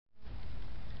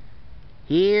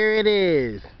Here it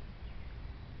is.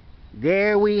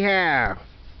 There we have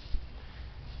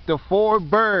the 4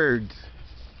 birds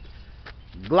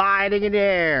gliding in the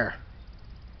air.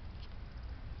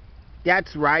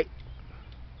 That's right.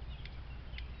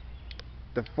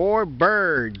 The 4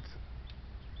 birds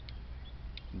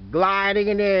gliding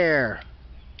in the air.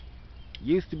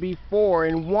 Used to be 4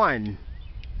 in 1.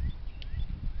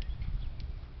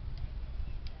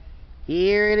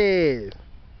 Here it is.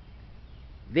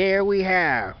 There we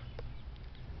have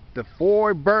the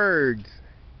 4 birds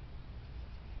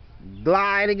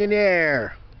gliding in the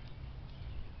air.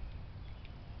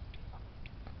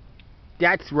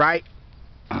 That's right.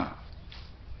 The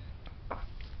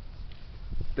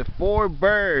 4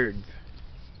 birds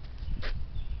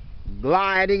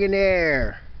gliding in the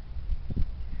air.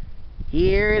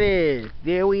 Here it is.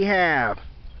 There we have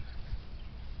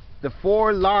the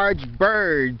 4 large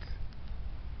birds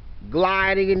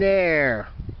gliding in the air.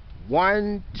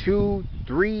 1, 2,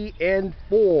 3, and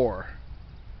 4.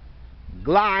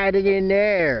 Gliding in the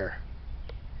air.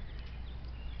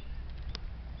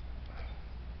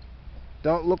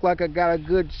 Don't look like I got a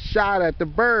good shot at the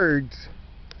birds.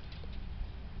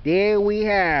 There we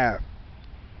have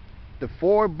the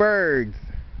 4 birds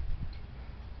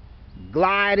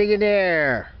gliding in the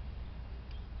air.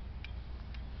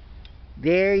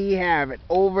 There you have it,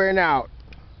 over and out.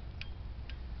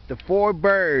 The 4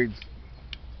 birds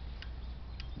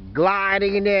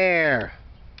gliding in the air.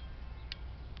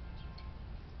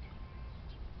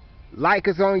 Like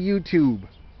us on YouTube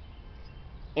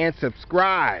and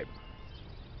subscribe.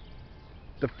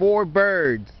 The 4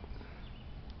 birds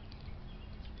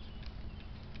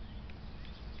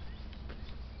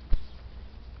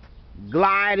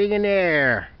gliding in the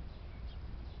air.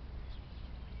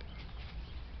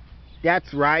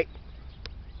 That's right.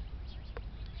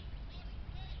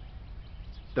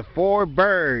 The 4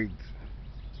 birds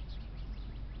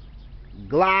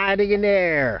gliding in the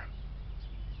air.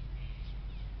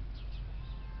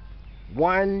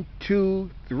 1, 2,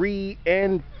 3,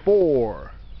 and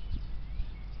 4.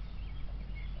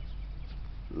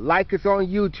 Like us on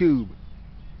YouTube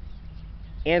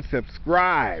and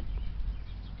subscribe.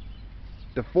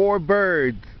 The 4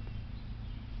 birds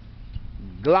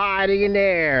gliding in the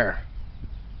air.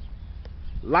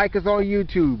 Like us on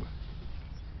YouTube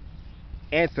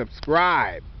and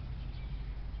subscribe.